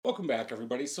Welcome back,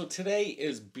 everybody. So today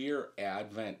is Beer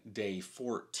Advent Day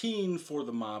 14 for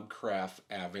the MobCraft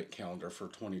Advent Calendar for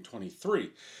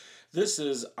 2023. This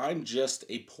is I'm Just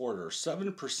a Porter,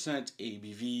 7%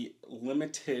 ABV,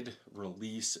 limited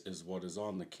release is what is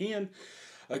on the can.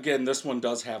 Again, this one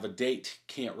does have a date.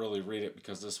 Can't really read it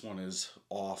because this one is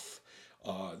off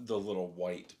the little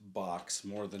white box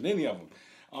more than any of them.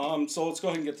 So let's go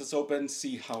ahead and get this open,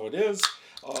 see how it is.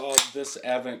 This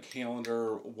advent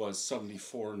calendar was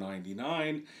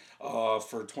 $74.99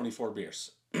 for 24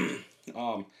 beers.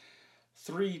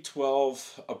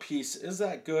 $3.12 a piece. Is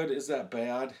that good? Is that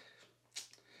bad?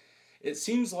 It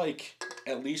seems like,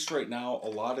 at least right now, a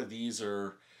lot of these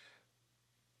are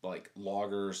like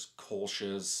lagers,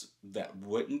 kolsches that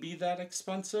wouldn't be that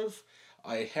expensive.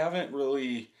 I haven't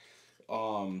really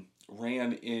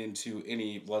ran into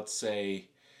any, let's say,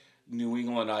 New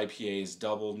England IPAs,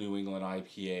 double New England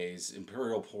IPAs,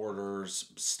 Imperial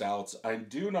Porters, Stouts. I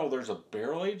do know there's a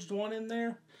barrel-aged one in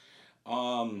there.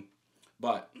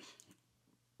 But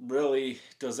really,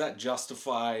 does that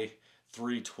justify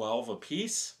 $3.12 a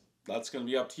piece? That's going to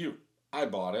be up to you. I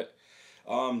bought it.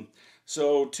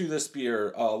 So to this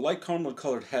beer, light caramel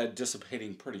colored head,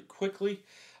 dissipating pretty quickly.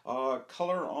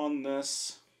 Color on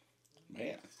this,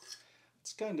 man,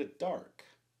 it's kind of dark.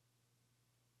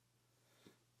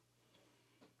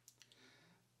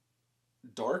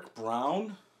 Dark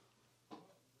brown.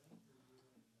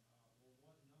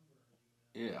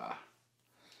 Yeah.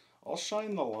 I'll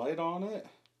shine the light on it.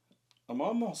 I'm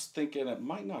almost thinking it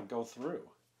might not go through.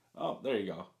 Oh, there you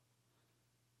go.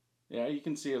 Yeah, you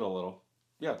can see it a little.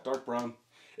 Yeah, dark brown.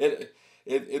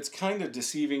 It's kind of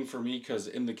deceiving for me because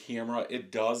in the camera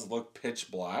it does look pitch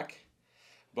black.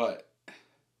 But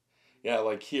yeah,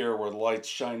 like here where the light's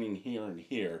shining here and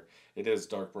here, it is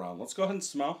dark brown. Let's go ahead and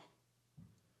smell.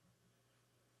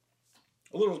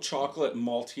 A little chocolate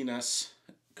maltiness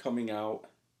coming out.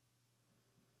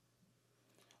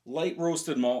 Light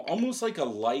roasted malt, almost like a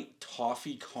light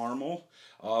toffee caramel,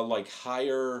 like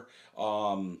higher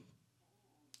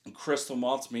crystal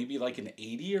malts, maybe like an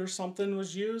 80 or something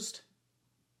was used.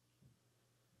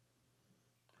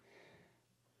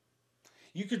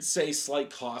 You could say slight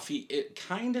coffee. It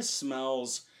kind of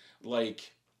smells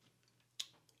like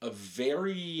a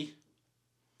very,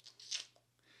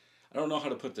 I don't know how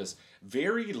to put this,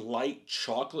 very light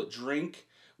chocolate drink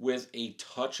with a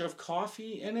touch of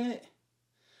coffee in it.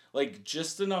 Like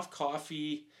just enough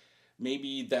coffee,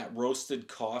 maybe that roasted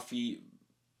coffee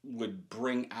would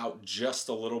bring out just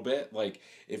a little bit. Like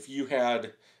if you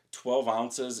had 12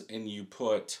 ounces and you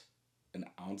put an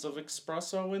ounce of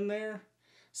espresso in there,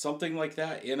 something like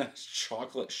that in a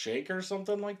chocolate shake or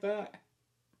something like that.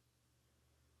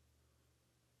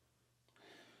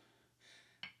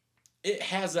 It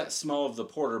has that smell of the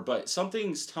porter, but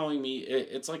something's telling me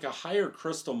it's like a higher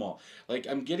crystal malt. Like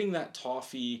I'm getting that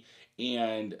toffee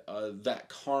and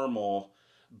that caramel,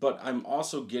 but I'm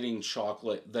also getting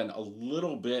chocolate, then a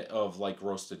little bit of like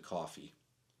roasted coffee.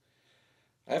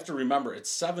 I have to remember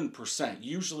it's 7%.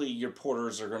 Usually your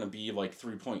porters are going to be like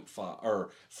 3.5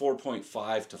 or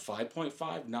 4.5 to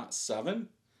 5.5, not 7.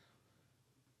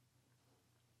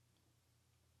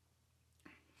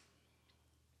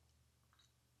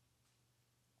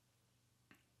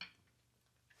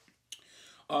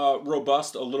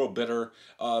 Robust, a little bitter,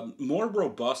 more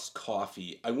robust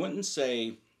coffee. I wouldn't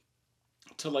say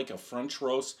to like a French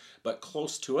roast, but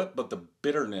close to it. But the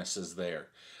bitterness is there,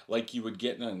 like you would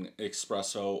get in an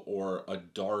espresso or a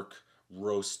dark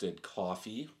roasted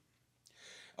coffee.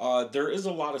 There is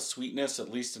a lot of sweetness, at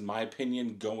least in my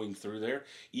opinion, going through there.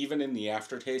 Even in the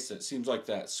aftertaste, it seems like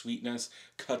that sweetness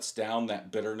cuts down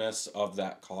that bitterness of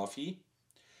that coffee.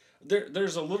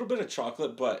 There's a little bit of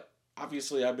chocolate, but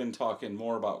obviously I've been talking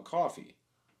more about coffee.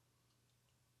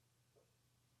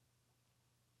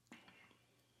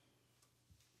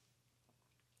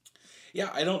 Yeah,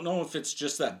 I don't know if it's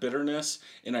just that bitterness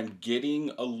and I'm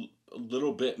getting a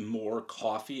little bit more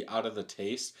coffee out of the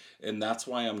taste and that's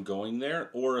why I'm going there,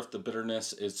 or if the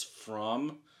bitterness is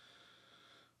from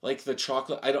like the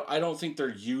chocolate. I don't think they're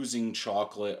using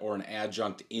chocolate or an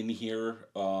adjunct in here,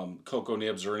 cocoa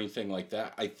nibs or anything like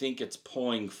that. I think it's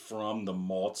pulling from the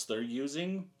malts they're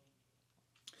using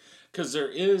because there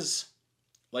is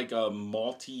like a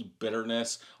malty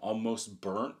bitterness, almost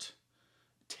burnt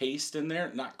taste in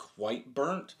there. Not quite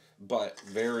burnt, but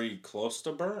very close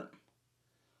to burnt.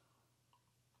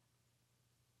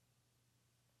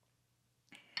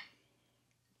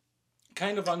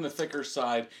 Kind of on the thicker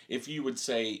side, if you would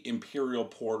say Imperial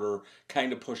Porter,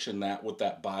 kind of pushing that with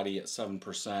that body at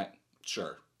 7%.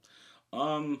 Sure.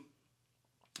 Um,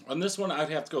 On this one, I'd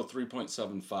have to go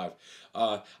 3.75.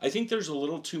 I think there's a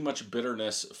little too much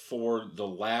bitterness for the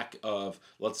lack of,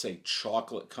 let's say,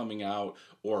 chocolate coming out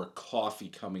or coffee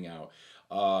coming out.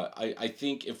 I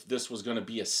think if this was going to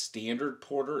be a standard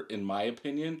porter, in my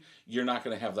opinion, you're not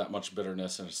going to have that much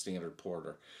bitterness in a standard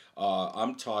porter.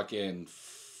 I'm talking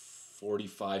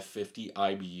 45, 50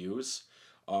 IBUs,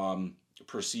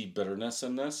 perceived bitterness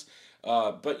in this.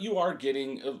 But you are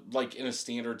getting, like in a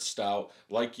standard stout,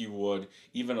 like you would,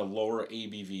 even a lower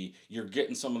ABV, you're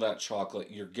getting some of that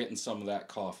chocolate, you're getting some of that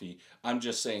coffee. I'm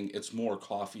just saying it's more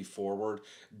coffee forward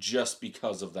just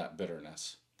because of that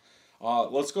bitterness.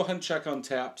 Let's go ahead and check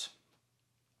Untapped.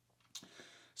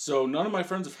 So none of my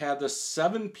friends have had this.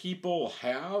 7 people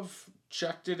have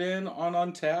checked it in on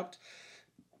Untapped,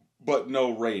 but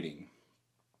no rating.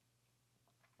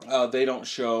 They don't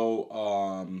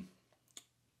show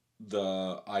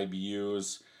the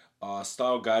IBUs.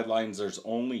 Style guidelines, there's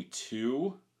only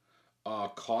 2.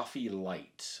 Coffee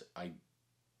light.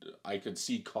 I could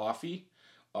see coffee,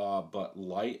 but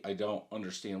light, I don't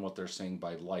understand what they're saying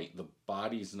by light. The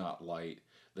body's not light.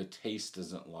 The taste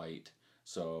isn't light.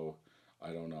 So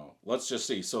I don't know. Let's just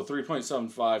see. So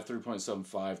 3.75,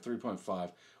 3.75,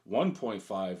 3.5,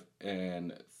 1.5,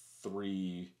 and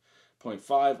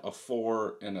 3.5, a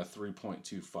 4, and a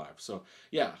 3.25. So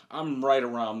yeah, I'm right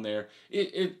around there.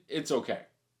 It's okay.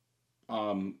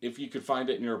 If you could find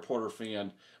it and you're a porter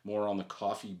fan, more on the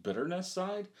coffee bitterness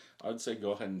side, I would say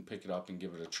go ahead and pick it up and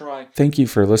give it a try. Thank you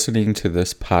for listening to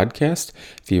this podcast.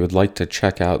 If you would like to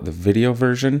check out the video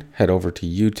version, head over to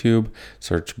YouTube,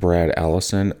 search Brad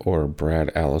Allison or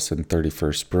Brad Allison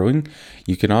 31st Brewing.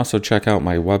 You can also check out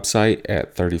my website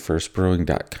at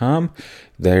 31stbrewing.com.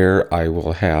 There I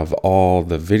will have all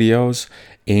the videos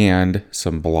and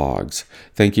some blogs.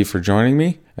 Thank you for joining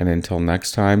me, and until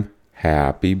next time,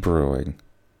 happy brewing.